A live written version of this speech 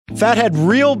Fathead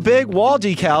Real Big Wall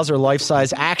Decals are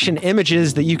life-size action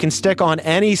images that you can stick on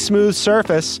any smooth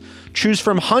surface. Choose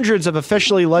from hundreds of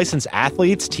officially licensed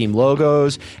athletes, team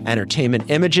logos, entertainment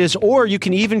images, or you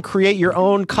can even create your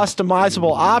own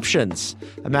customizable options.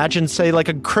 Imagine, say, like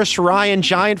a Chris Ryan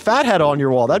giant fathead on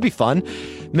your wall. That'd be fun.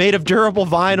 Made of durable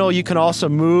vinyl, you can also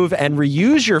move and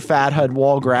reuse your Fathead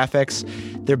wall graphics.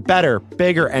 They're better,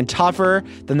 bigger, and tougher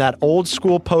than that old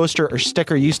school poster or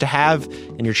sticker you used to have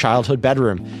in your childhood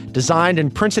bedroom. Designed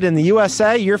and printed in the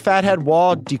USA, your Fathead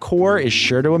wall decor is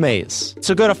sure to amaze.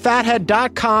 So go to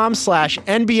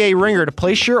fathead.com/NBA Ringer to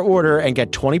place your order and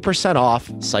get 20%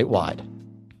 off site-wide.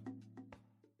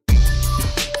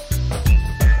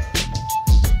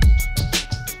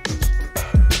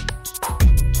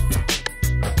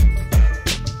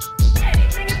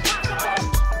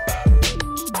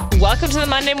 Welcome to the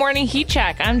Monday Morning Heat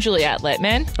Check. I'm Juliet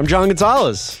Litman. I'm John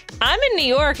Gonzalez. I'm in New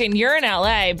York and you're in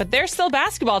LA, but there's still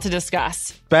basketball to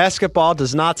discuss. Basketball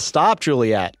does not stop,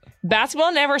 Juliet.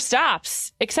 Basketball never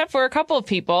stops, except for a couple of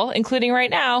people, including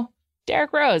right now,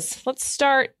 Derrick Rose. Let's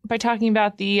start by talking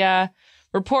about the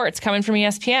reports coming from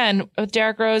ESPN with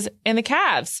Derrick Rose and the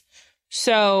Cavs.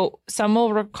 So some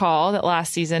will recall that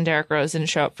last season, Derrick Rose didn't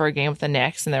show up for a game with the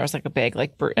Knicks, and there was like a big,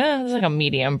 it was like a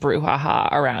medium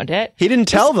brouhaha around it. He didn't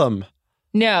tell them.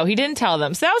 No, he didn't tell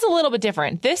them. So that was a little bit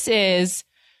different.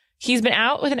 He's been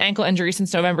out with an ankle injury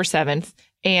since November 7th.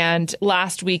 And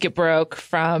last week it broke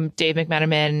from Dave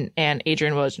McMenamin and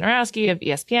Adrian Wojnarowski of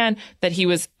ESPN that he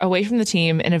was away from the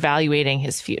team and evaluating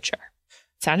his future.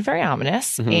 Sounded very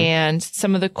ominous. Mm-hmm. And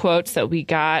some of the quotes that we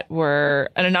got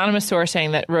were an anonymous source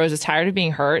saying that Rose is tired of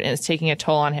being hurt and it's taking a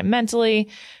toll on him mentally.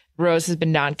 Rose has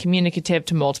been non-communicative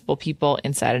to multiple people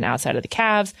inside and outside of the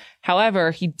Cavs. However,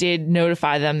 he did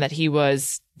notify them that he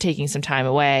was taking some time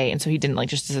away. And so he didn't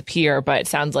just disappear, but it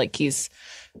sounds like he's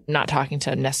not talking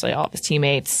to necessarily all of his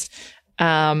teammates.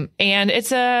 And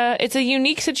it's a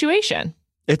unique situation.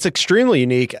 It's extremely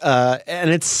unique. And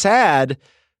it's sad,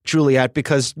 Juliet,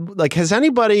 because has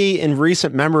anybody in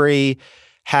recent memory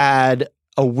had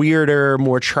a weirder,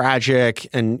 more tragic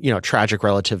and, tragic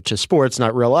relative to sports,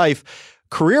 not real life,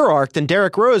 career arc than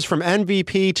Derrick Rose from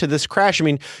MVP to this crash? I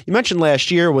mean, you mentioned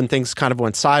last year when things kind of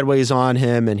went sideways on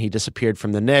him and he disappeared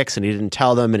from the Knicks and he didn't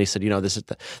tell them and he said,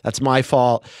 that's my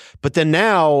fault. But then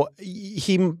now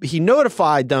he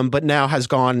notified them, but now has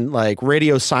gone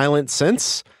radio silent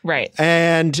since. Right.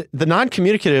 And the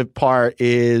non-communicative part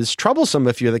is troublesome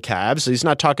if you're the Cavs. He's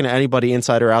not talking to anybody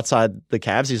inside or outside the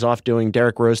Cavs. He's off doing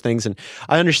Derrick Rose things. And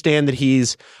I understand that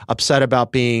he's upset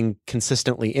about being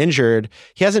consistently injured.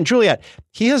 He has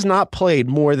not played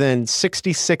more than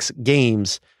 66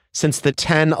 games since the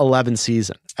 10-11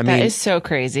 season. That is so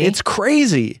crazy. It's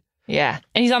crazy. Yeah.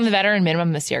 And he's on the veteran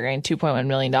minimum this year, getting $2.1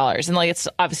 million. And it's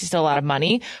obviously still a lot of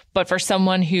money. But for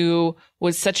someone who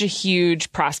was such a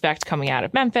huge prospect coming out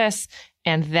of Memphis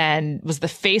and then was the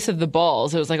face of the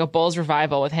Bulls, it was like a Bulls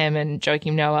revival with him and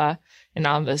Joakim Noah and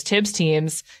all of those Tibbs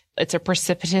teams. It's a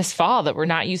precipitous fall that we're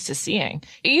not used to seeing.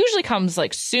 It usually comes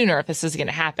sooner if this is going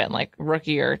to happen,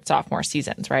 rookie or sophomore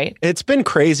seasons, right? It's been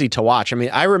crazy to watch. I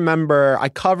mean, I remember I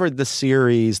covered the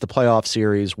playoff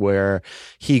series where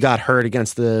he got hurt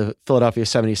against the Philadelphia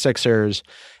 76ers.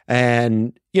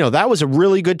 And, that was a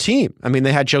really good team. I mean,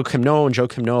 they had Joakim Noah, and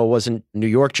Joakim Noah wasn't New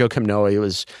York Joakim Noah. He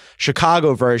was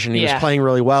Chicago version. He was playing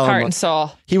really well. Heart and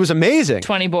soul. He was amazing.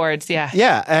 20 boards, yeah.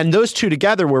 Yeah, and those two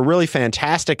together were really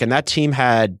fantastic, and that team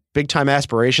had big-time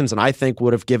aspirations, and I think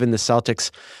would have given the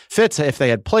Celtics fits if they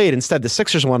had played. Instead, the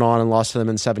Sixers went on and lost to them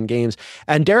in 7 games.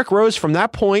 And Derrick Rose, from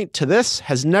that point to this,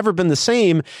 has never been the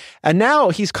same, and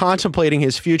now he's contemplating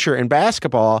his future in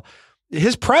basketball.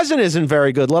 His present isn't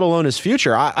very good, let alone his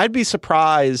future. I'd be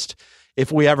surprised if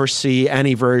we ever see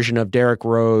any version of Derrick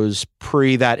Rose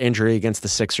pre that injury against the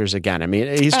Sixers again. I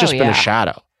mean, he's just been a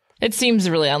shadow. It seems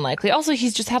really unlikely. Also,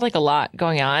 he's just had a lot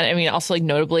going on. I mean, also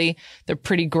notably the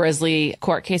pretty grisly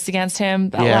court case against him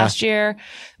last year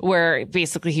where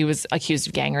basically he was accused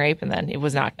of gang rape and then it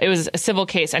was a civil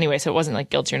case anyway. So it wasn't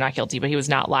guilty or not guilty, but he was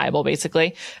not liable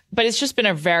basically. But it's just been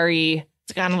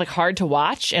it's kind of hard to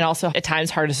watch and also at times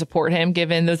hard to support him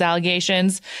given those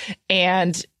allegations.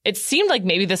 And it seemed like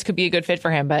maybe this could be a good fit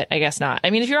for him, but I guess not. I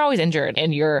mean, if you're always injured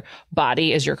and your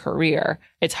body is your career,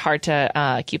 it's hard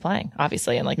to keep playing,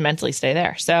 obviously, and mentally stay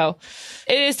there. So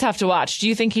it is tough to watch. Do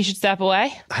you think he should step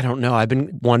away? I don't know. I've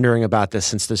been wondering about this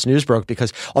since this news broke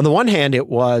because on the one hand, it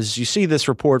was, you see this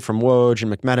report from Woj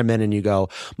and McMenamin and you go,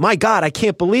 my God, I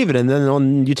can't believe it. And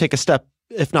then you take a step,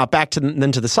 if not back to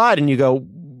the side and you go,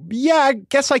 yeah, I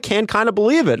guess I can kind of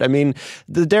believe it. I mean,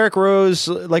 the Derrick Rose,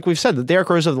 like we've said, the Derrick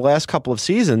Rose of the last couple of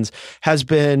seasons has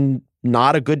been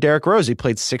not a good Derrick Rose. He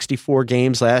played 64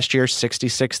 games last year,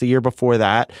 66 the year before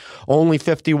that, only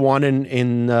 51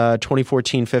 in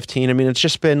 2014-15. I mean, it's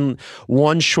just been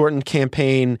one shortened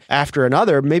campaign after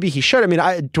another. Maybe he should. I mean,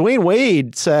 Dwayne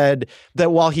Wade said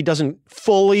that while he doesn't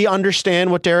fully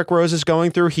understand what Derrick Rose is going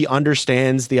through, he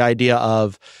understands the idea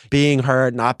of being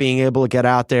hurt, not being able to get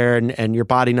out there, and your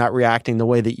body not reacting the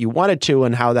way that you want it to,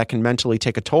 and how that can mentally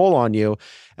take a toll on you.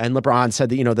 And LeBron said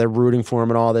that, they're rooting for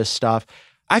him and all this stuff.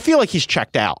 I feel like he's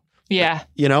checked out. Yeah.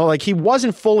 Like he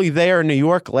wasn't fully there in New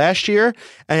York last year,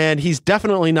 and he's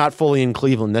definitely not fully in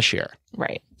Cleveland this year.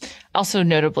 Right. Also,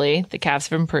 notably, the Cavs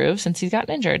have improved since he's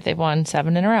gotten injured. They've won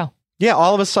 7 in a row. Yeah,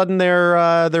 all of a sudden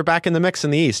they're back in the mix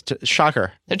in the East.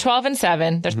 Shocker. They're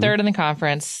 12-7. They're third in the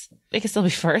conference. They could still be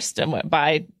first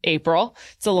by April.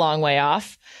 It's a long way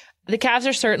off. The Cavs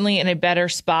are certainly in a better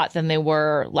spot than they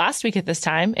were last week at this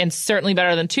time, and certainly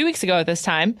better than 2 weeks ago at this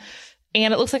time.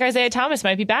 And it looks like Isaiah Thomas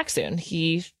might be back soon.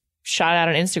 He shot out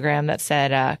on Instagram that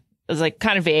said, it was like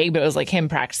kind of vague, but it was like him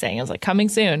practicing. It was like coming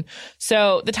soon.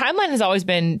 So the timeline has always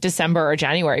been December or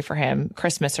January for him,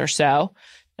 Christmas or so.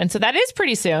 And so that is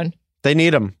pretty soon. They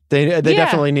need him. They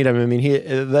definitely need him. I mean,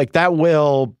 that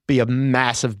will be a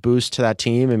massive boost to that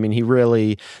team. I mean,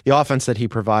 the offense that he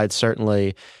provides,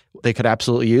 certainly they could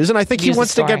absolutely use. And I think he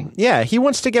wants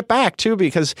to get back too,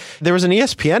 because there was an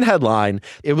ESPN headline.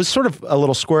 It was sort of a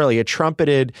little squirrely. It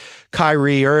trumpeted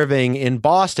Kyrie Irving in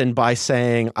Boston by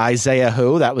saying Isaiah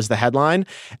who? That was the headline.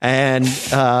 And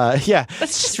that's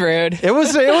just rude. It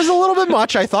was a little bit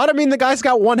much, I thought. I mean, the guy's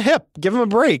got one hip. Give him a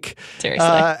break.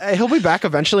 Seriously. He'll be back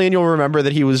eventually, and you'll remember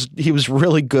that he was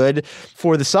really good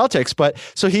for the Celtics. But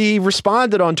so he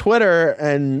responded on Twitter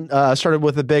and started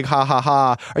with a big ha ha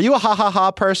ha. Are you a ha ha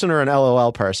ha person or an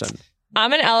LOL person?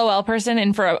 I'm an LOL person,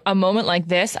 and for a moment like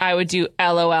this, I would do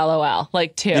LOLOL,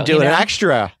 like two. You do an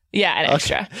extra. Yeah, an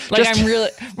extra. Like I'm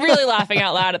really laughing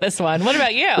out loud at this one. What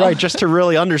about you? Right, just to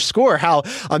really underscore how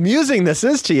amusing this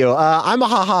is to you. I'm a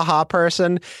ha ha ha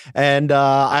person, and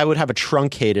I would have a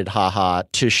truncated ha ha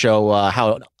to show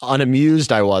how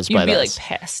unamused I was by this. You'd be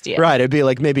like pissed, yeah. Right, it'd be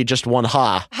like maybe just one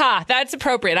ha. Ha, that's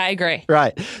appropriate. I agree.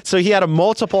 Right. So he had a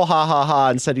multiple ha ha ha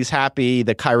and said he's happy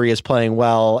that Kyrie is playing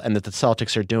well and that the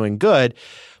Celtics are doing good.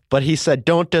 But he said,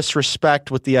 don't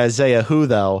disrespect with the Isaiah who,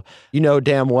 though. You know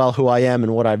damn well who I am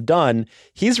and what I've done.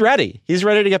 He's ready. He's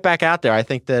ready to get back out there. I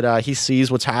think that he sees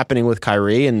what's happening with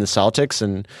Kyrie and the Celtics,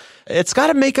 and it's got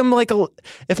to make him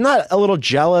if not a little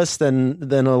jealous, then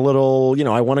a little,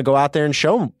 I want to go out there and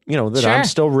show him, that I'm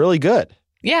still really good.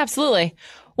 Yeah, absolutely.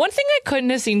 One thing I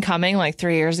couldn't have seen coming like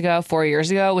 4 years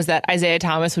ago was that Isaiah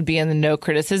Thomas would be in the no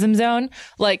criticism zone.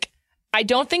 I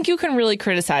don't think you can really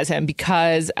criticize him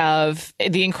because of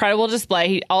the incredible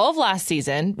display. All of last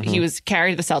season, he was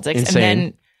carried the Celtics.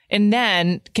 Insane. And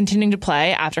then continuing to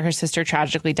play after her sister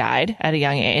tragically died at a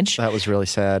young age. That was really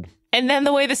sad. And then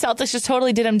the way the Celtics just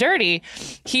totally did him dirty.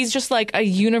 He's just like a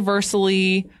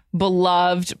universally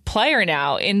beloved player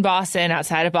now in Boston,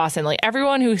 outside of Boston. Like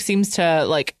everyone who seems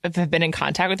to have been in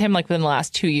contact with him within the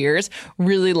last 2 years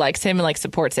really likes him and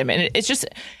supports him. And it's just,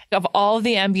 of all of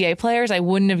the NBA players, I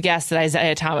wouldn't have guessed that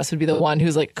Isaiah Thomas would be the one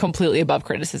who's completely above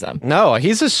criticism. No,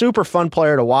 he's a super fun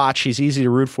player to watch. He's easy to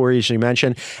root for, as you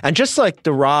mentioned. And just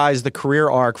the career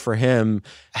arc for him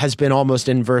has been almost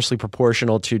inversely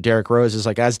proportional to Derrick Rose's.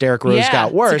 As Derrick Rose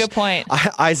got worse, that's a good point.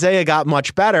 Isaiah got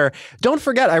much better. Don't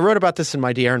forget, I wrote about this in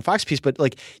my De'Aaron Fox piece, but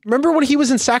remember when he was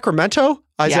in Sacramento,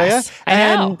 Isaiah? Yes,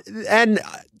 I know. And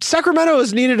Sacramento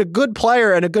has needed a good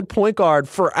player and a good point guard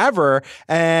forever,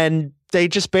 and they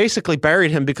just basically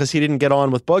buried him because he didn't get on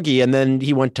with Boogie. And then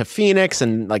he went to Phoenix,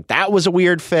 and that was a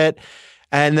weird fit.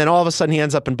 And then all of a sudden he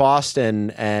ends up in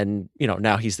Boston, and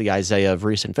now he's the Isaiah of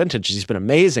recent vintage. He's been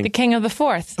amazing. The king of the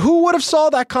fourth. Who would have saw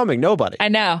that coming? Nobody. I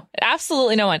know.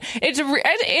 Absolutely no one. It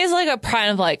is a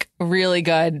kind of really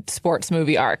good sports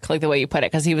movie arc, the way you put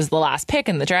it, because he was the last pick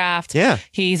in the draft. Yeah.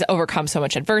 He's overcome so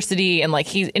much adversity, and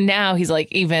now he's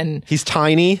he's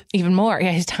tiny. Even more.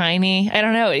 Yeah, he's tiny. I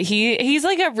don't know. He's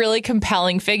a really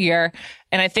compelling figure.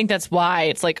 And I think that's why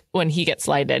it's when he gets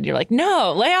slighted, you're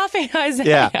no, lay off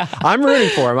Isaiah. Yeah, I'm rooting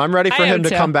for him. I'm ready for him to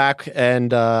too. come back,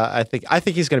 and I think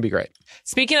he's going to be great.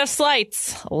 Speaking of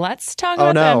slights, let's talk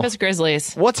about the Memphis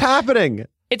Grizzlies. What's happening?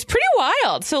 It's pretty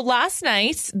wild. So last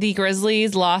night, the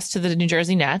Grizzlies lost to the New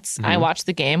Jersey Nets. I watched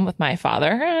the game with my father.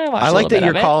 I like that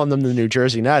you're calling them the New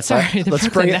Jersey Nets. Sorry, let's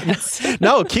bring it. Nets.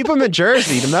 No, keep them in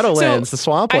Jersey, the Meadowlands, the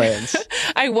Swamplands.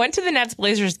 I went to the Nets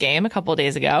Blazers game a couple of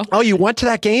days ago. Oh, you went to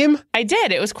that game? I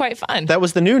did. It was quite fun. That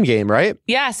was the noon game, right?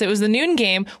 Yes, it was the noon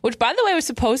game, which, by the way, was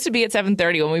supposed to be at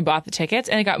 7:30 when we bought the tickets,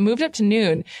 and it got moved up to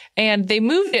noon. And they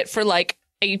moved it for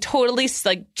a totally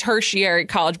like tertiary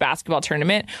college basketball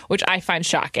tournament, which I find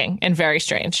shocking and very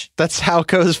strange. That's how it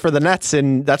goes for the Nets,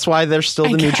 and that's why they're still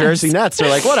the New Jersey Nets. They're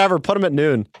like, whatever, put them at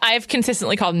noon. I've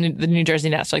consistently called them the New Jersey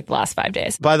Nets for like the last 5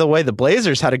 days. By the way, the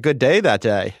Blazers had a good day that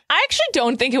day. I actually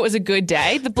don't think it was a good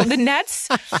day. The Nets...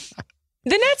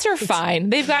 The Nets are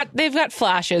fine. They've got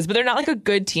flashes, but they're not like a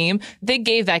good team. They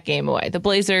gave that game away. The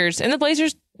Blazers,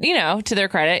 you know, to their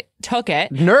credit, took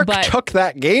it. Nurk took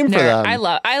that game for them.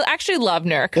 I actually love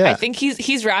Nurk. Yeah. I think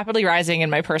he's rapidly rising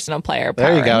in my personal player power.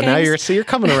 There you go. Rankings. Now you're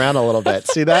coming around a little bit.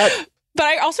 See that? But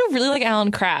I also really like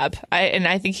Alan Crabb, and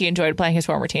I think he enjoyed playing his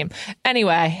former team.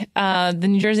 Anyway, the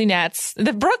New Jersey Nets,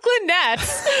 the Brooklyn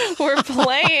Nets, were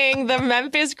playing the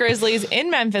Memphis Grizzlies in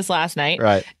Memphis last night.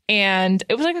 Right. And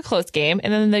it was like a close game.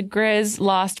 And then the Grizz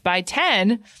lost by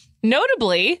 10,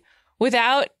 notably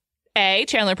without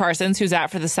Chandler Parsons, who's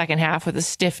out for the second half with a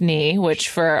stiff knee, which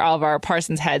for all of our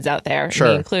Parsons heads out there,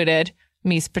 me included,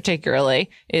 me particularly,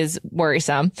 is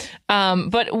worrisome.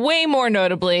 But way more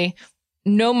notably,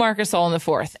 no Marc Gasol in the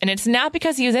fourth. And it's not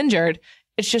because he was injured.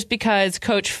 It's just because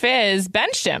Coach Fizz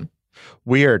benched him.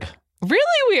 Weird.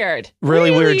 Really weird. Really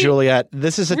weird, Juliet.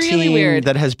 This is a team weird.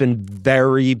 that has been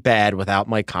very bad without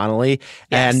Mike Conley.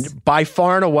 Yes. And by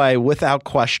far and away, without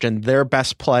question, their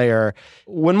best player.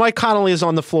 When Mike Conley is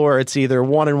on the floor, it's either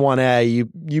 1 and 1A,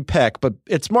 you pick. But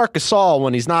it's Marc Gasol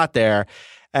when he's not there.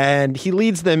 And he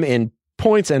leads them in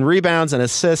points and rebounds and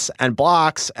assists and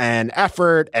blocks and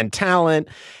effort and talent.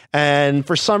 And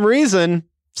for some reason,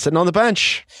 sitting on the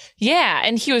bench. Yeah,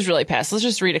 and he was really pissed. Let's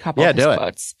just read a couple of his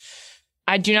quotes.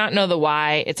 I do not know the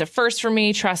why. It's a first for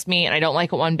me, trust me, and I don't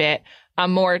like it one bit.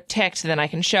 I'm more ticked than I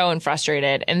can show and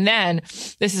frustrated. And then,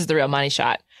 this is the real money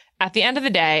shot. At the end of the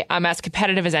day, I'm as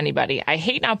competitive as anybody. I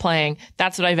hate not playing.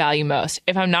 That's what I value most.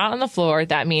 If I'm not on the floor,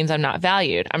 that means I'm not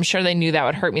valued. I'm sure they knew that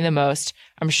would hurt me the most.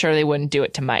 I'm sure they wouldn't do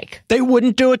it to Mike. They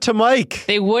wouldn't do it to Mike.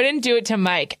 They wouldn't do it to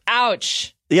Mike.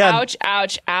 Ouch. Yeah. Ouch,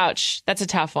 ouch, ouch. That's a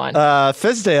tough one.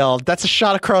 Fizdale, that's a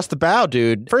shot across the bow,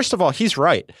 dude. First of all, he's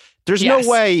right. There's no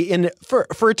way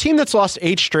for a team that's lost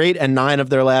 8 straight and 9 of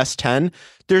their last 10,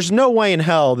 there's no way in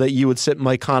hell that you would sit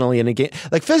Mike Conley in a game.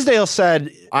 Like Fizdale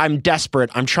said, I'm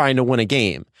desperate. I'm trying to win a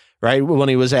game, right? When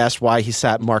he was asked why he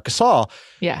sat Marc Gasol.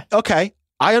 Yeah. Okay.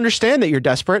 I understand that you're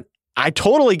desperate. I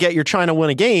totally get you're trying to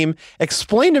win a game.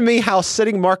 Explain to me how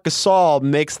sitting Marc Gasol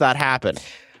makes that happen.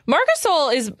 Marc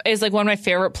Gasol is like one of my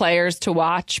favorite players to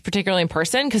watch, particularly in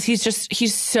person, because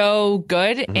he's so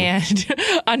good and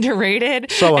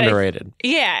underrated. So underrated.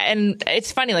 And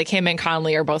it's funny, like him and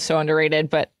Conley are both so underrated,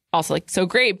 but also like so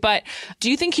great. But do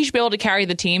you think he should be able to carry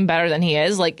the team better than he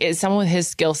is? Like, is someone with his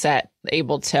skill set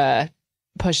able to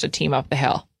push the team up the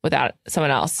hill without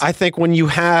someone else? I think when you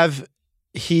have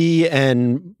he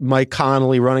and Mike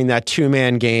Conley running that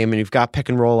 2-man game and you've got pick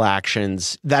and roll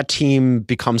actions, that team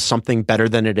becomes something better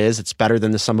than it is. It's better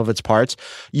than the sum of its parts.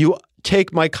 You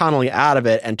take Mike Conley out of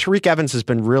it, and Tariq Evans has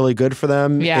been really good for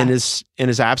them in his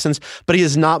absence, but he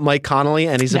is not Mike Conley,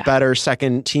 and he's a better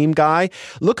second team guy.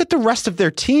 Look at the rest of their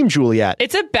team, Juliet.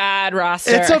 It's a bad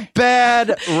roster. It's a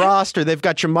bad roster. They've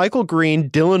got JaMychal Green,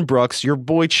 Dylan Brooks, your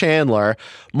boy Chandler,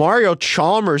 Mario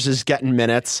Chalmers is getting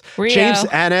minutes, Rio. James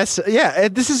Ennis. Yeah,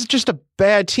 this is just a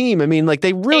bad team. I mean, like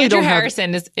they really Andrew don't have...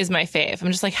 Harrison is my fave.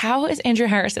 I'm just like, how is Andrew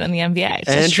Harrison in the NBA?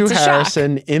 Andrew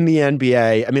Harrison in the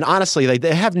NBA. I mean, honestly, like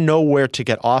they have nowhere to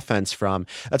get offense from.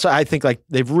 That's why I think like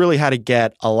they've really had to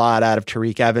get a lot out of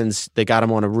Tariq Evans. They got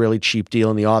him on a really cheap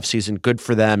deal in the offseason. Good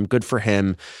for them. Good for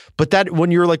him. But that when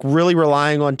you're like really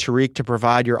relying on Tariq to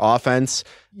provide your offense,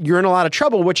 you're in a lot of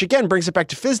trouble, which again brings it back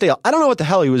to Fizdale. I don't know what the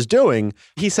hell he was doing.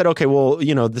 He said, okay, well,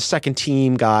 you know, the second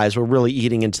team guys were really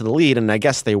eating into the lead, and I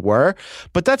guess they were.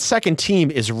 But that second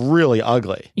team is really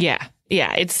ugly. Yeah.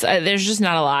 It's there's just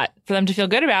not a lot for them to feel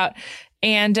good about.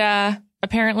 And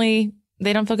apparently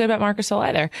they don't feel good about Marc Gasol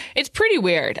either. It's pretty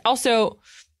weird. Also,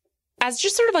 as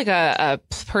just sort of like a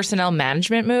personnel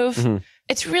management move,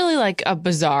 it's really like a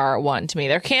bizarre one to me.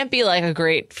 There can't be like a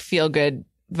great feel good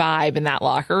vibe in that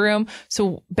locker room.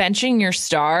 So benching your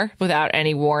star without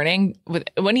any warning,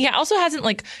 when he also hasn't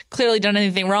like clearly done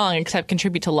anything wrong except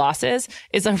contribute to losses,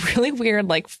 is a really weird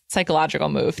like psychological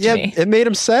move to me. It made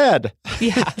him sad.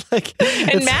 Yeah.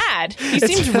 And mad. He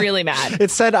seems really mad.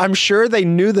 It said, I'm sure they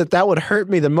knew that would hurt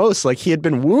me the most. Like he had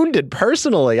been wounded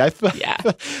personally. I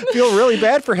feel really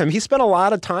bad for him. He spent a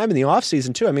lot of time in the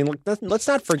offseason too. I mean, let's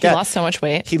not forget. He lost so much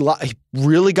weight. He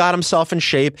really got himself in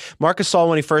shape. Marc Gasol,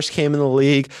 when he first came in the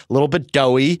league, a little bit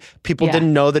doughy. People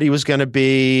didn't know that he was going to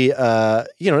be, I'm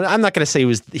not going to say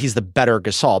he's the better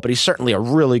Gasol, but he's certainly a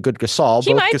really good Gasol.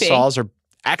 He Both might Gasols be. are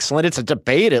excellent. It's a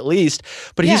debate at least,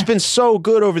 but he's been so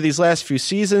good over these last few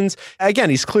seasons. Again,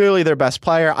 he's clearly their best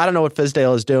player. I don't know what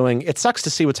Fizdale is doing. It sucks to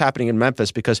see what's happening in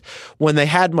Memphis because when they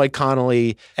had Mike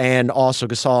Conley and also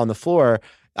Gasol on the floor,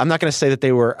 I'm not going to say that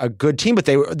they were a good team, but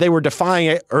they were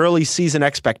defying early season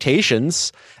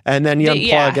expectations, and then you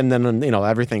unplug, and then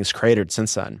everything's cratered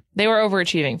since then. They were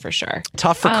overachieving for sure.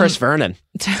 Tough for Chris Vernon.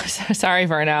 Sorry,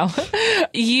 Verno.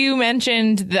 You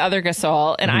mentioned the other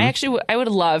Gasol, and I would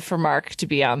love for Marc to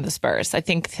be on the Spurs. I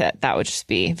think that would just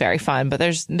be very fun, but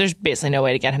there's basically no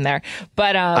way to get him there.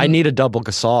 But I need a double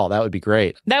Gasol. That would be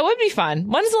great. That would be fun.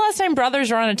 When's the last time brothers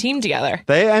were on a team together?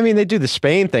 They do the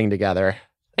Spain thing together.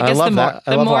 I guess the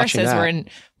Morrises that.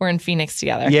 were in Phoenix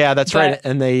together. Yeah, that's right.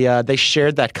 And they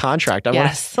shared that contract.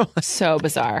 So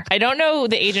bizarre. I don't know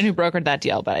the agent who brokered that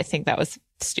deal, but I think that was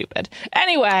stupid.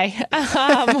 Anyway,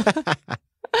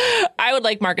 I would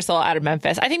like Marc Gasol out of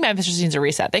Memphis. I think Memphis just needs a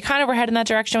reset. They kind of were heading that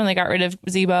direction when they got rid of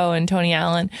Zebo and Tony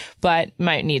Allen, but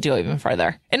might need to go even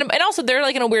further. And also, they're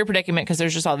like in a weird predicament because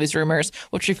there's just all these rumors,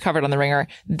 which we've covered on The Ringer,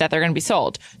 that they're going to be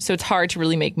sold. So it's hard to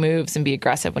really make moves and be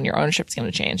aggressive when your ownership's going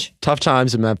to change. Tough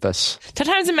times in Memphis. Tough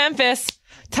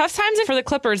times for the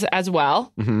Clippers as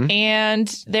well. And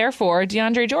therefore,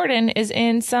 DeAndre Jordan is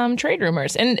in some trade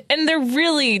rumors. And they're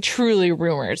really, truly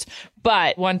rumors.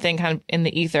 But one thing kind of in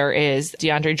the ether is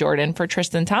DeAndre Jordan for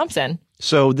Tristan Thompson.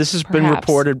 So this has been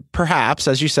reported, perhaps,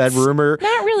 as you said, rumor.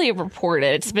 Not really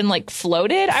reported. It's been like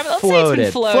floated. Let's say it's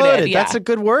been floated. Yeah. That's a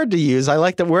good word to use. I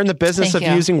like that we're in the business of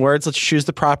using words. Let's choose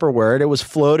the proper word. It was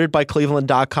floated by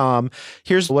Cleveland.com.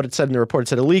 Here's what it said in the report. It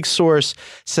said a league source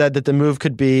said that the move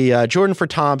could be Jordan for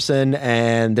Thompson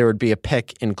and there would be a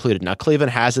pick included. Now,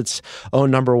 Cleveland has its own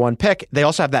number one pick. They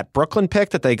also have that Brooklyn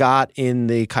pick that they got in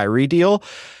the Kyrie deal.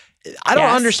 I don't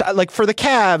understand. Like for the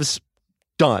Cavs,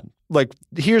 done. Like,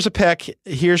 here's a pick.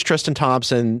 Here's Tristan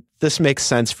Thompson. This makes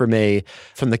sense for me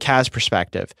from the Cavs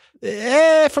perspective.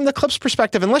 From the Clips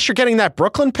perspective, unless you're getting that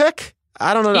Brooklyn pick,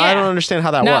 I don't know. Yeah. I don't understand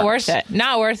how that works.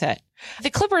 Not worth it. The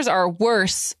Clippers are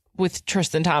worse with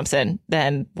Tristan Thompson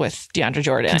than with DeAndre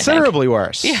Jordan. Considerably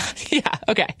worse. Yeah.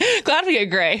 Okay. Glad we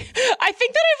agree. I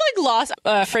think that I've lost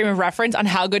a frame of reference on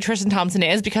how good Tristan Thompson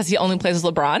is because he only plays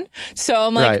with LeBron. So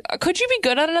I'm like, could you be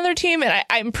good on another team? And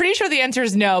I'm pretty sure the answer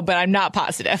is no, but I'm not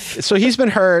positive. So he's been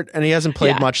hurt and he hasn't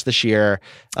played much this year.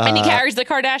 And he carries the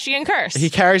Kardashian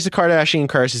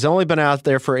curse. He's only been out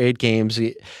there for 8 games.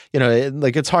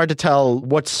 It's hard to tell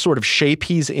what sort of shape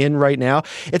he's in right now.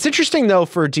 It's interesting though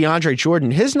for DeAndre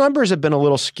Jordan, his numbers have been a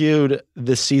little skewed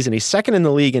this season. He's second in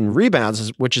the league in rebounds,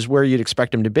 which is where you'd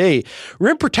expect him to be.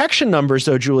 Rim protection numbers,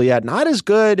 though, Juliet, not as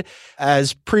good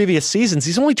as previous seasons.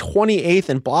 He's only 28th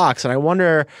in blocks, and I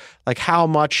wonder how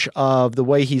much of the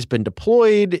way he's been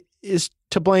deployed is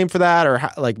to blame for that, or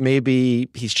maybe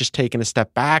he's just taken a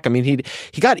step back. I mean,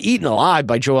 he got eaten alive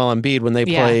by Joel Embiid when they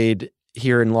played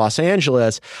here in Los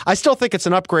Angeles. I still think it's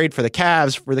an upgrade for the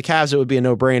Cavs. For the Cavs, it would be a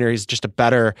no-brainer. He's just a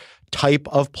better type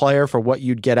of player for what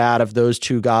you'd get out of those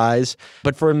two guys.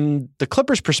 But from the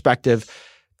Clippers' perspective,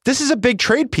 this is a big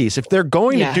trade piece. If they're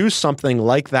going to do something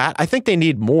like that, I think they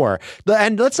need more.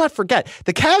 And let's not forget,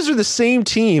 the Cavs are the same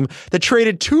team that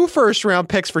traded 2 first-round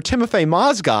picks for Timofey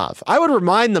Mozgov. I would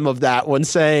remind them of that when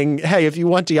saying, hey, if you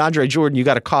want DeAndre Jordan, you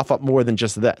got to cough up more than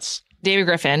just this. David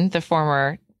Griffin, the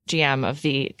former GM of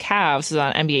the Cavs, was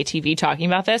on NBA TV talking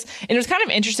about this. And it was kind of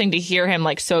interesting to hear him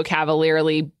so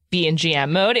cavalierly be in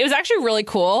GM mode. It was actually really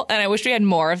cool. And I wish we had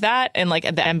more of that in the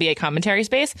NBA commentary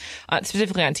space,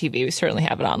 specifically on TV. We certainly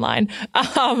have it online.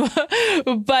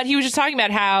 But he was just talking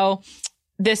about how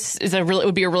this is it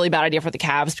would be a really bad idea for the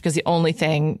Cavs because the only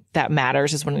thing that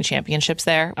matters is winning championships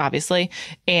there, obviously.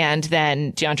 And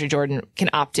then DeAndre Jordan can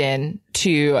opt in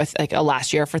to a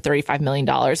last year for $35 million,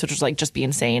 which was just be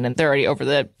insane. And they're already over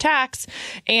the tax.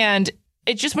 And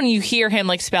it's just when you hear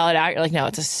him spell it out, you're like, no,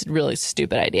 it's a really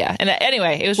stupid idea. And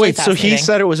anyway, it was really fascinating. So he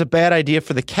said it was a bad idea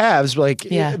for the Cavs.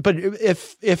 But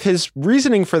if his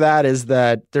reasoning for that is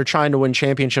that they're trying to win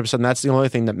championships and that's the only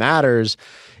thing that matters,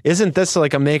 isn't this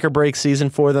a make or break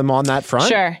season for them on that front?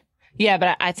 Sure. Yeah,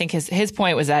 but I think his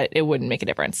point was that it wouldn't make a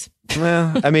difference.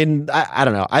 Well, I mean, I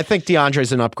don't know. I think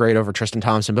DeAndre's an upgrade over Tristan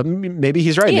Thompson, but maybe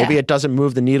he's right. Yeah. Maybe it doesn't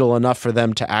move the needle enough for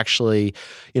them to actually,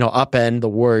 upend the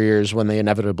Warriors when they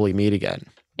inevitably meet again.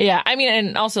 Yeah, I mean,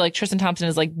 and also Tristan Thompson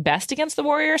is best against the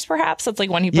Warriors, perhaps. That's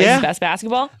when he plays his best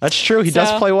basketball. That's true. He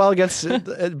does play well against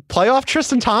playoff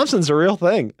Tristan Thompson's a real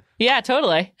thing. Yeah,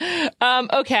 totally.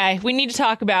 Okay, we need to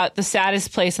talk about the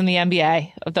saddest place in the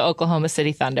NBA. of the Oklahoma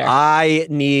City Thunder? I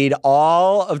need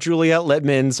all of Juliet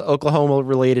Litman's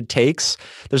Oklahoma-related takes.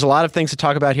 There's a lot of things to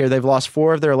talk about here. They've lost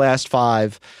 4 of their last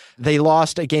 5. They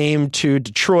lost a game to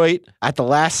Detroit at the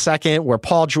last second where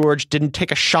Paul George didn't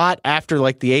take a shot after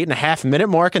like the 8.5-minute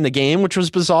mark in the game, which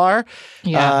was bizarre.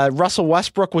 Yeah. Russell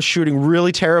Westbrook was shooting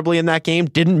really terribly in that game.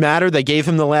 Didn't matter. They gave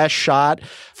him the last shot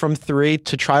from 3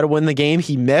 to try to win the game.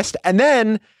 He missed. And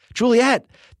then Juliet,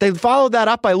 they followed that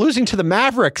up by losing to the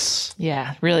Mavericks.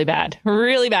 Yeah, really bad.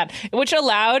 Really bad. Which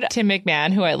allowed Tim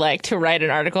McMahon, who I like, to write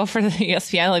an article for the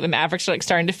ESPN. Like the Mavericks are like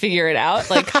starting to figure it out.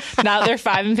 Like now they're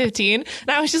 5-15. And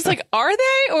I was just like, are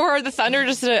they? Or are the Thunder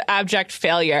just an abject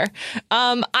failure?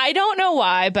 I don't know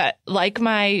why, but like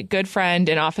my good friend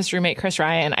and office roommate, Chris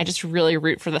Ryan, I just really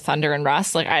root for the Thunder and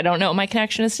Russ. Like I don't know what my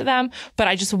connection is to them, but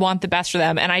I just want the best for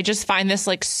them. And I just find this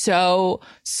like so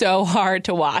hard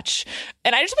to watch.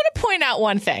 And I just want to point out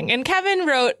one thing. And Kevin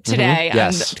wrote today,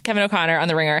 Kevin O'Connor on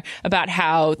The Ringer, about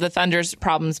how the Thunder's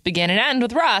problems begin and end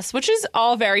with Russ, which is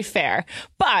all very fair.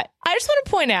 But I just want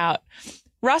to point out,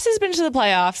 Russ has been to the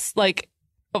playoffs like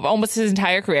almost his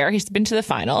entire career. He's been to the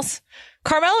finals.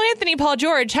 Carmelo Anthony, Paul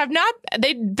George have not,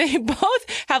 they both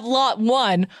have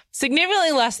won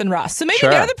significantly less than Russ. So maybe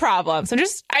they're the problem. So I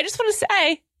just want to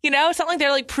say, it's not like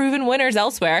they're like proven winners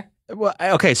elsewhere. Well,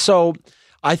 okay, so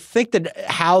I think that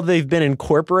how they've been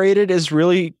incorporated is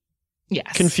really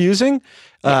confusing.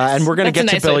 And we're going to get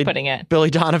to Billy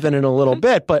Donovan in a little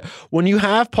bit. But when you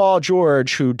have Paul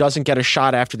George, who doesn't get a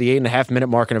shot after the 8.5-minute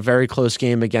mark in a very close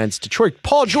game against Detroit,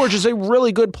 Paul George is a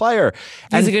really good player.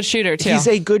 He's a good shooter, too. He's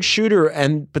a good shooter.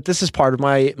 But this is part of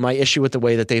my issue with the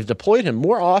way that they've deployed him.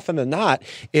 More often than not,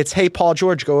 it's, hey, Paul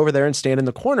George, go over there and stand in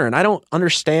the corner. And I don't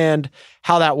understand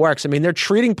how that works. I mean, they're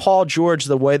treating Paul George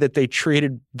the way that they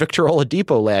treated Victor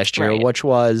Oladipo last year, which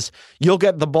was, you'll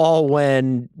get the ball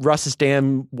when Russ is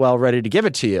damn well ready to give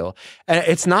it to you. And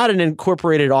it's not an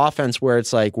incorporated offense where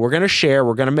it's like, we're going to share,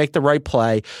 we're going to make the right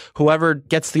play. Whoever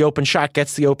gets the open shot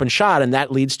gets the open shot, and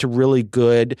that leads to really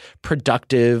good,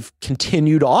 productive,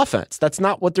 continued offense. That's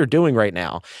not what they're doing right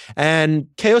now. And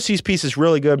KOC's piece is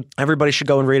really good. Everybody should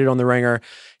go and read it on The Ringer.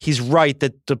 He's right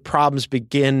that the problems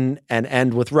begin and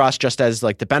end with Russ, just as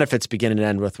like the benefits begin and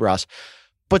end with Russ.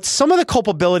 But some of the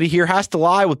culpability here has to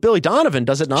lie with Billy Donovan,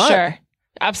 does it not? Sure.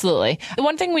 Absolutely. The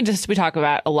one thing we talk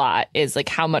about a lot is like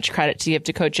how much credit to give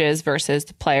to coaches versus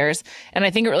the players. And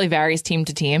I think it really varies team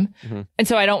to team. Mm-hmm. And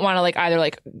so I don't want to like either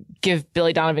like give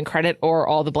Billy Donovan credit or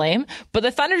all the blame, but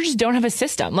the Thunder just don't have a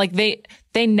system. Like they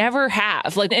never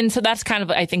have. Like, and so that's kind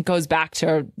of, I think, goes back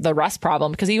to the Russ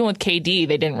problem, because even with KD,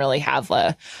 they didn't really have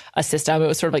a system. It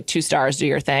was sort of like 2 stars, do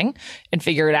your thing and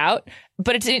figure it out.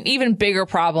 But it's an even bigger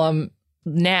problem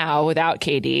now without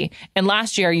KD. And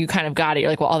last year you kind of got it. You're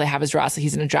like, well, all they have is Russ.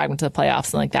 He's going to drag them to the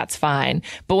playoffs, and like, that's fine.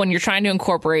 But when you're trying to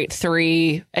incorporate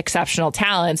 3 exceptional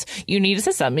talents, you need a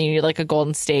system. You need like a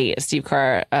Golden State, a Steve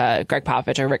Kerr, Greg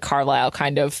Popovich, or Rick Carlisle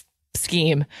kind of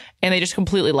scheme. And they just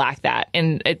completely lack that.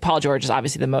 And Paul George is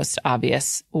obviously the most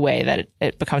obvious way that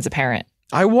it becomes apparent.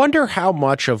 I wonder how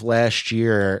much of last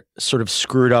year sort of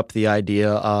screwed up the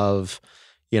idea of,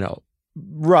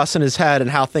 Russ in his head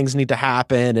and how things need to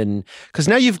happen. And because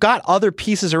now you've got other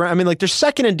pieces around. I mean, like, they're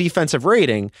second in defensive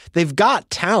rating. They've got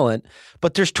talent,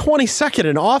 but there's 22nd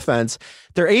in offense.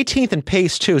 They're 18th in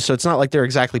pace too. So it's not like they're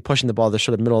exactly pushing the ball. They're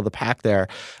sort of middle of the pack there.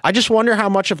 I just wonder how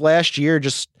much of last year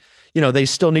just, they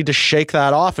still need to shake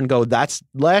that off and go, that's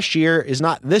last year is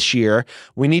not this year.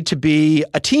 We need to be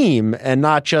a team and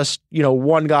not just,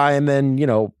 one guy and then,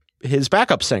 his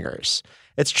backup singers.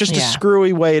 It's just a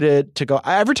screwy way to go.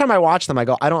 Every time I watch them, I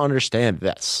go, I don't understand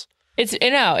this.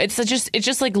 It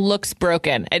just like looks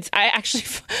broken. I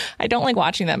don't like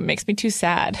watching them. It makes me too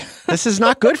sad. This is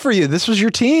not good for you. This was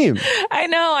your team. I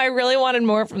know. I really wanted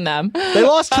more from them. They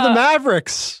lost to the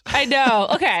Mavericks. I know.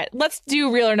 Okay. Let's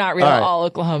do real or not real, all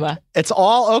Oklahoma. It's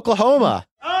all Oklahoma.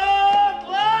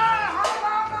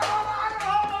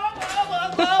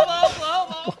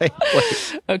 Wait.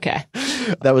 Okay.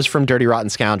 That was from Dirty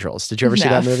Rotten Scoundrels. Did you ever see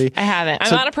that movie? I haven't.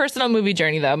 I'm on a personal movie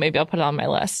journey, though. Maybe I'll put it on my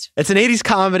list. It's an 80s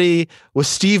comedy with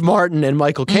Steve Martin and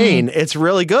Michael Caine. It's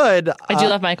really good. I do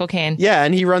love Michael Caine. Yeah,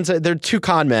 and he runs they're 2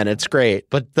 con men. It's great.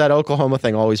 But that Oklahoma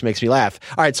thing always makes me laugh.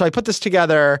 All right, so I put this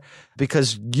together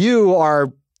because you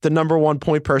are the number 1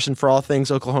 point person for all things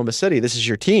Oklahoma City. This is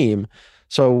your team.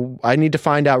 So I need to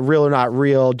find out, real or not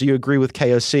real, do you agree with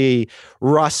KOC?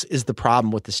 Russ is the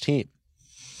problem with this team.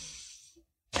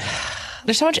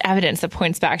 There's so much evidence that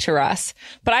points back to Russ,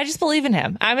 but I just believe in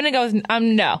him. I'm going to go with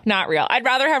no, not real. I'd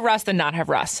rather have Russ than not have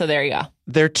Russ. So there you go.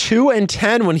 They're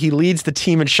 2-10 when he leads the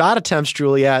team in shot attempts,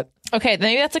 Juliet. Okay,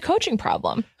 maybe that's a coaching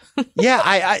problem. Yeah,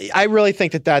 I really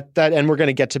think that, and we're going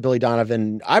to get to Billy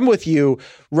Donovan. I'm with you.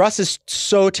 Russ is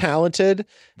so talented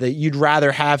that you'd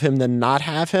rather have him than not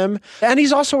have him. And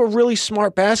he's also a really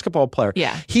smart basketball player.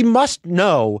 Yeah. He must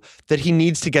know that he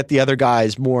needs to get the other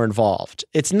guys more involved.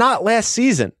 It's not last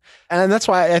season. And that's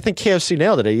why I think KFC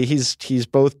nailed it. He's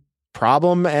both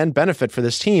problem and benefit for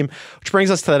this team, which brings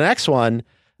us to the next one.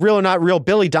 Real or not real,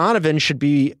 Billy Donovan should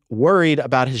be worried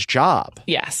about his job.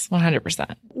 Yes,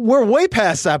 100%. We're way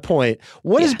past that point.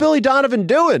 What is Billy Donovan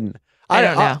doing? I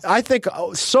don't know. I think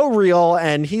so real,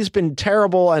 and he's been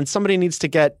terrible, and somebody needs to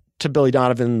get to Billy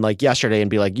Donovan like yesterday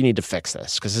and be like, you need to fix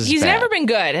this because he's never been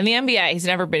good in the NBA. He's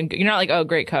never been good. You're not like, oh,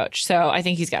 great coach. So I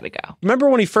think he's got to go. Remember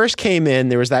when he first came in,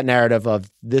 there was that narrative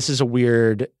of this is a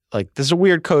weird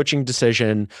coaching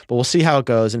decision, but we'll see how it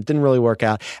goes. And it didn't really work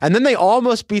out. And then they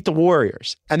almost beat the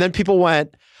Warriors. And then people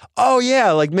went, oh yeah,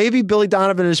 like maybe Billy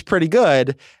Donovan is pretty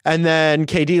good. And then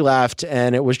KD left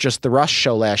and it was just the Rush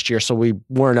show last year. So we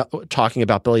weren't talking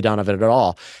about Billy Donovan at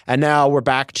all. And now we're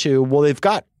back to, well, they've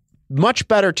got much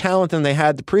better talent than they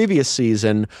had the previous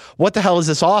season. What the hell is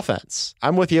this offense?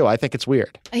 I'm with you. I think it's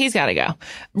weird. He's got to go.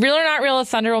 Real or not real, the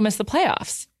Thunder will miss the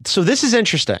playoffs. So this is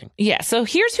interesting. Yeah. So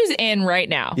here's who's in right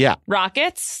now. Yeah.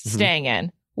 Rockets staying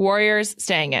in. Warriors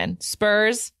staying in.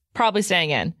 Spurs probably staying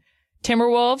in.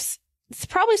 Timberwolves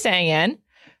probably staying in.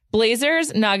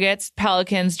 Blazers, Nuggets,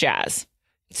 Pelicans, Jazz.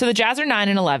 So the Jazz are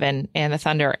 9-11 and the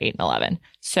Thunder are 8-11.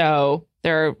 So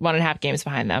they're 1.5 games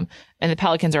behind them. And the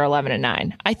Pelicans are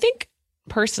 11-9. I think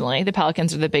personally, the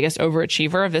Pelicans are the biggest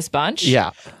overachiever of this bunch.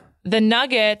 Yeah. The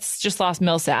Nuggets just lost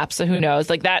Millsap, so who knows?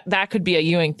 Like that could be a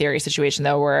Ewing theory situation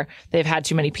though, where they've had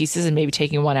too many pieces and maybe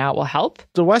taking one out will help.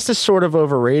 The West is sort of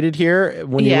overrated here.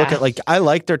 When you look at I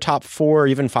like their top 4,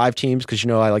 even 5 teams because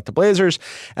I like the Blazers,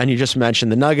 and you just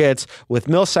mentioned the Nuggets with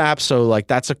Millsap, so like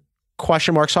that's a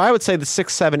question mark. So I would say the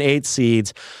 6, 7, 8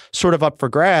 seeds sort of up for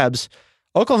grabs.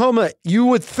 Oklahoma, you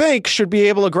would think, should be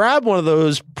able to grab one of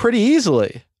those pretty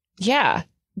easily. Yeah,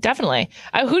 definitely.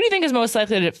 Who do you think is most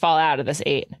likely to fall out of this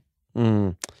 8?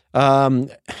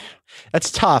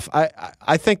 That's tough.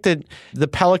 I think that the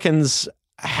Pelicans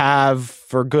have,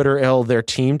 for good or ill, their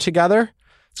team together.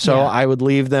 So I would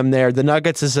leave them there. The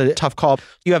Nuggets is a tough call.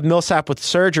 You have Millsap with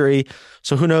surgery,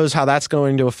 so who knows how that's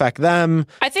going to affect them.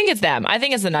 I think it's them. I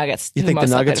think it's the Nuggets. You think the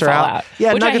Nuggets are out?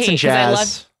 Yeah, Nuggets and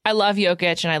Jazz. I love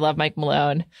Jokic and I love Mike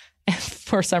Malone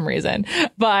for some reason.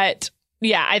 But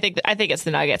yeah, I think it's the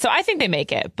Nuggets. So I think they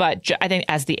make it, but I think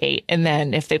as the 8. And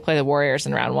then if they play the Warriors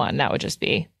in round 1, that would just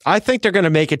be. I think they're going to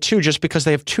make it too, just because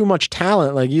they have too much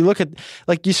talent. Like you look at,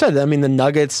 like you said, I mean, the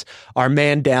Nuggets are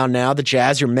man down now. The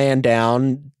Jazz are man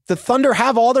down. The Thunder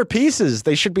have all their pieces.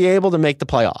 They should be able to make the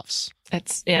playoffs.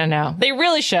 No, they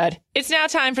really should. It's now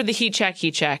time for the heat check.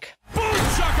 Boom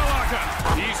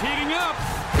shakalaka! He's heating up.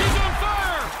 He's on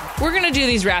fire. We're going to do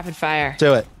these rapid fire.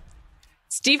 Do it.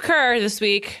 Steve Kerr this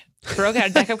week broke out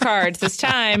a deck of cards. This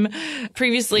time,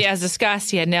 previously, as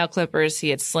discussed, he had nail clippers, he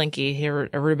had Slinky, he had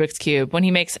a Rubik's Cube. When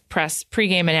he makes press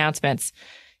pregame announcements,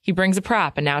 he brings a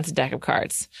prop and now it's a deck of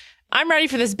cards. I'm ready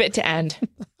for this bit to end.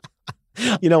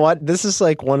 You know what? This is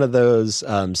like one of those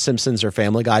Simpsons or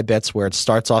Family Guy bits where it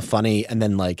starts off funny and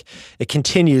then like it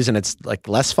continues and it's like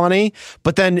less funny,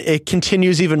 but then it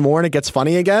continues even more and it gets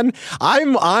funny again.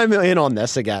 I'm in on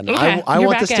this again. Okay, I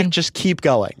want this to just keep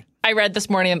going. I read this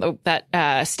morning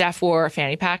that Steph wore a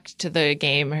fanny pack to the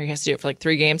game, or he has to do it for like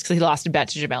 3 games because he lost a bet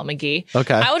to JaVale McGee.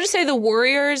 Okay. I will just say the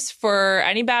Warriors, for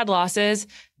any bad losses,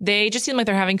 they just seem like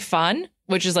they're having fun,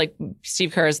 which is like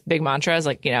Steve Kerr's big mantra is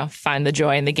like, find the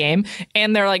joy in the game.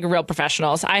 And they're like real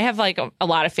professionals. I have like a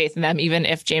lot of faith in them, even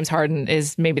if James Harden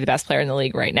is maybe the best player in the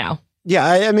league right now. Yeah,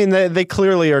 I mean, they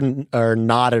clearly are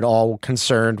not at all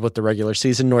concerned with the regular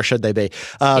season, nor should they be.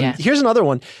 Here's another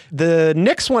one. The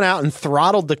Knicks went out and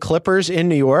throttled the Clippers in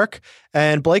New York,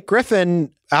 and Blake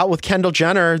Griffin out with Kendall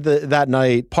Jenner that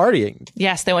night partying.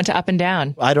 Yes, they went to Up and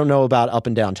Down. I don't know about Up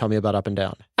and Down. Tell me about Up and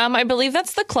Down. I believe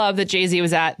that's the club that Jay-Z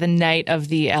was at the night of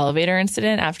the elevator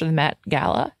incident after the Met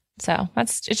Gala. So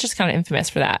it's just kind of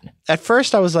infamous for that. At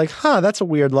first I was like, that's a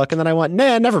weird look. And then I went,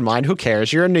 nah, never mind. Who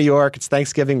cares? You're in New York. It's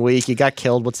Thanksgiving week. You got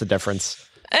killed. What's the difference?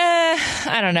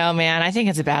 I don't know, man. I think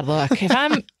it's a bad look. If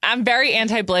I'm very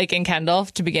anti-Blake and Kendall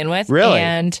to begin with. Really?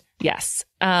 And yes.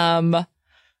 I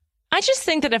just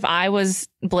think that if I was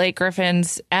Blake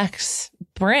Griffin's ex,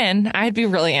 Bryn, I'd be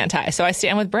really anti. So I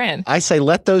stand with Bryn. I say,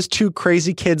 let those 2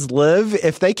 crazy kids live.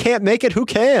 If they can't make it, who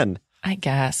can? I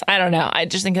guess. I don't know. I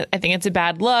think it's a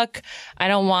bad look. I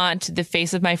don't want the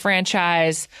face of my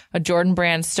franchise, a Jordan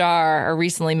Brand star, a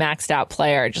recently maxed out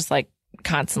player, just like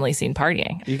constantly seen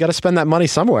partying. You got to spend that money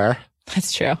somewhere.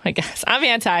 That's true, I guess. I'm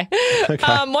anti.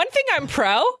 Okay. One thing I'm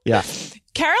pro. Yeah.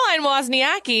 Caroline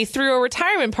Wozniacki threw a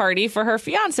retirement party for her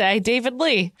fiance, David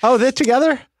Lee. Oh, they're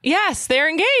together? Yes, they're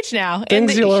engaged now.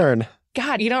 Things you learn.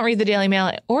 God, you don't read the Daily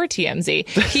Mail or TMZ.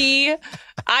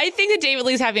 I think that David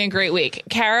Lee's having a great week.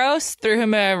 Caros threw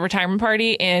him a retirement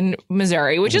party in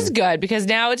Missouri, which is good because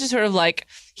now it's just sort of like,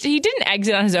 he didn't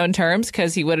exit on his own terms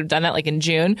because he would have done that like in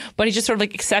June, but he just sort of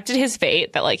like accepted his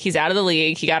fate that like he's out of the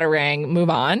league, he got a ring, move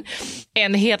on.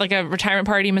 And he had like a retirement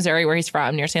party in Missouri where he's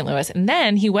from, near St. Louis. And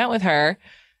then he went with her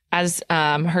as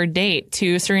her date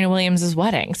to Serena Williams'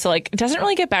 wedding. So like, it doesn't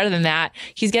really get better than that.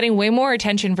 He's getting way more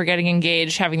attention for getting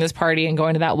engaged, having this party and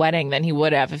going to that wedding than he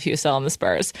would have if he was still on the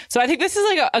Spurs. So I think this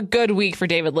is like a good week for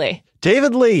David Lee.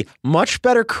 David Lee, much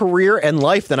better career and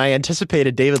life than I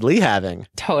anticipated David Lee having.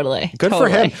 Totally. Good for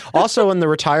him. Also in the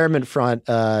retirement front,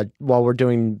 while we're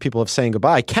doing people of saying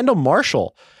goodbye, Kendall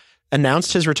Marshall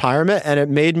announced his retirement and it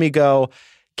made me go,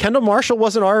 Kendall Marshall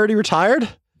wasn't already retired?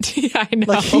 Yeah, I know.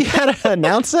 Like he had to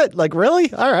announce it? Like,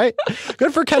 really? All right.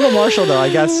 Good for Kendall Marshall, though, I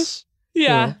guess. Yeah.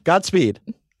 You know, Godspeed.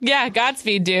 Yeah,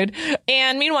 Godspeed, dude.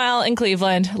 And meanwhile, in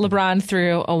Cleveland, LeBron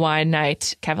threw a wine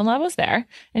night. Kevin Love was there,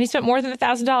 and he spent more than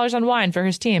 $1,000 on wine for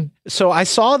his team. So I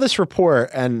saw this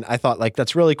report, and I thought, like,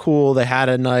 that's really cool. They had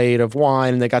a night of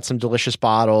wine, and they got some delicious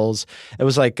bottles. It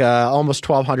was like almost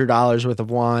 $1,200 worth of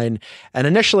wine. And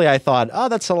initially, I thought, oh,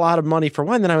 that's a lot of money for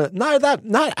wine. Then I went,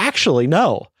 not actually,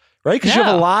 no. Right? Because you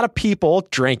have a lot of people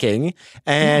drinking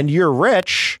and you're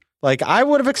rich. Like, I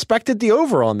would have expected the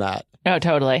over on that. Oh,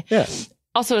 totally. Yeah.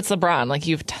 Also, it's LeBron. Like,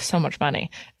 you've so much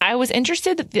money. I was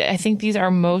interested that I think these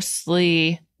are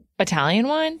mostly Italian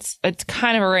wines. It's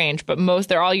kind of a range, but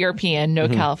they're all European, no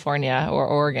California or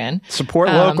Oregon. Support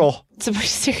local. So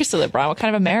seriously, LeBron, what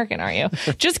kind of American are you?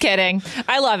 Just kidding.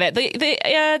 I love it. The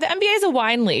NBA is a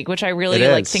wine league, which I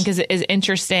really think is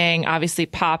interesting. Obviously,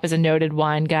 Pop is a noted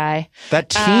wine guy. That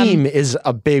team is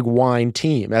a big wine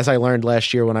team. As I learned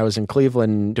last year when I was in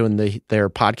Cleveland doing their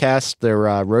podcast, their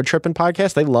road tripping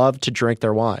podcast, they love to drink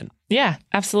their wine. Yeah,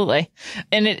 absolutely.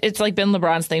 And it's like been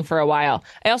LeBron's thing for a while.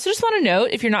 I also just want to note,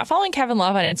 if you're not following Kevin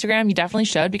Love on Instagram, you definitely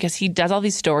should, because he does all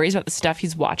these stories about the stuff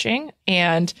he's watching.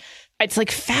 And it's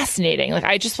like fascinating. Like,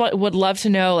 I just would love to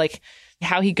know like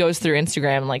how he goes through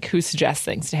Instagram and like who suggests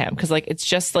things to him. Cause like, it's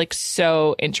just like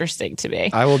so interesting to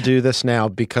me. I will do this now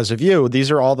because of you.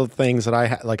 These are all the things that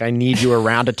I need you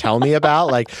around to tell me about,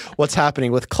 like what's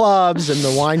happening with clubs and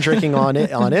the wine drinking on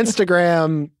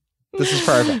Instagram. This is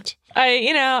perfect.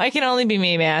 I can only be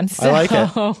me, man. So, I like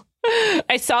it.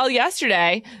 I saw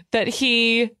yesterday that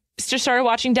he just started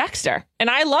watching Dexter, and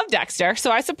I love Dexter,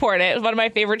 so I support it. It's one of my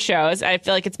favorite shows. I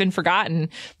feel like it's been forgotten,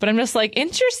 but I'm just like,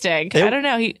 interesting. I don't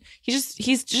know.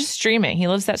 He's just streaming. He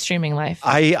lives that streaming life.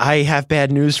 I have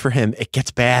bad news for him. It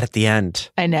gets bad at the end.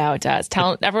 I know it does.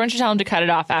 Everyone should tell him to cut it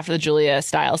off after the Julia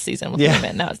Stiles season with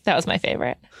Litman. That was my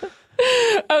favorite.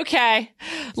 Okay,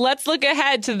 let's look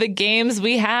ahead to the games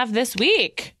we have this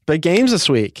week. Big games this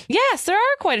week. Yes, there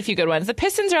are quite a few good ones. The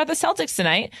Pistons are at the Celtics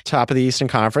tonight. Top of the Eastern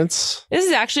Conference. This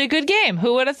is actually a good game.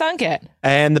 Who would have thunk it?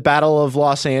 And the Battle of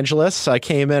Los Angeles. I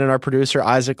came in and our producer,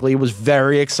 Isaac Lee, was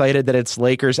very excited that it's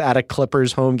Lakers at a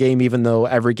Clippers home game, even though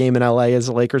every game in LA is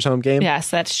a Lakers home game. Yes,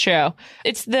 that's true.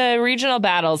 It's the regional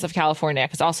battles of California,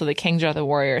 because also the Kings are the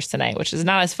Warriors tonight, which is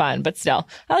not as fun, but still,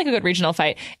 I like a good regional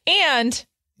fight. And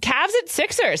Cavs at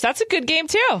Sixers. That's a good game,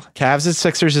 too. Cavs at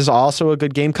Sixers is also a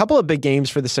good game. Couple of big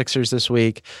games for the Sixers this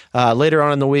week. Later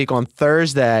on in the week, on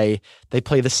Thursday, they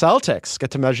play the Celtics, get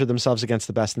to measure themselves against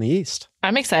the best in the East.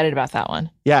 I'm excited about that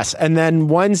one. Yes. And then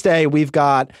Wednesday, we've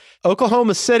got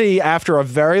Oklahoma City after a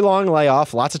very long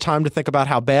layoff. Lots of time to think about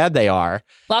how bad they are.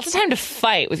 Lots of time to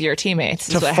fight with your teammates.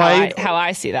 To fight. How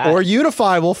I see that. Or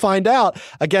unify, we'll find out,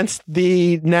 against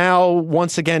the now,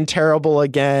 once again, terrible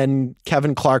again,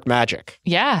 Kevin Clark Magic.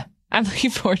 Yeah. I'm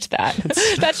looking forward to that.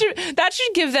 that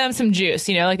should give them some juice,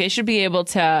 like they should be able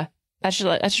to. That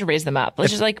should raise them up. It's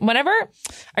just like, whenever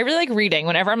I really like reading,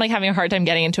 whenever I'm like having a hard time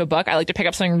getting into a book, I like to pick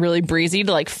up something really breezy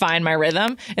to like find my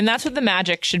rhythm. And that's what the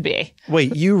Magic should be.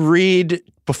 Wait, you read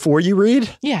before you read?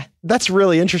 Yeah. That's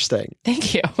really interesting.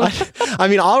 Thank you. I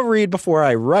mean, I'll read before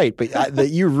I write, but that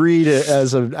you read it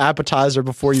as an appetizer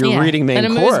before you're reading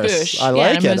main course. I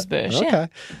like it. Okay.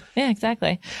 Yeah,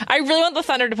 exactly. I really want the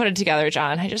Thunder to put it together,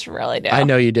 John. I just really do. I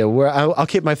know you do. I'll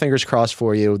keep my fingers crossed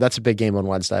for you. That's a big game on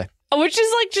Wednesday. Which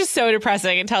is like just so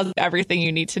depressing. It tells everything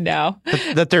you need to know.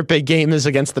 That their big game is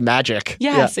against the Magic.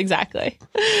 Yes, exactly.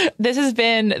 This has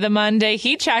been the Monday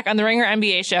Heat Check on the Ringer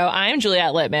NBA show. I'm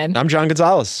Juliet Litman. I'm John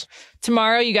Gonzalez.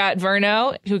 Tomorrow, you got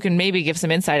Verno, who can maybe give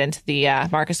some insight into the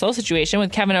Marc Gasol situation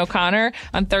with Kevin O'Connor.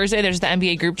 On Thursday, there's the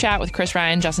NBA group chat with Chris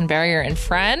Ryan, Justin Berrier, and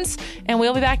friends. And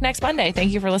we'll be back next Monday.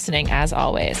 Thank you for listening, as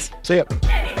always. See ya.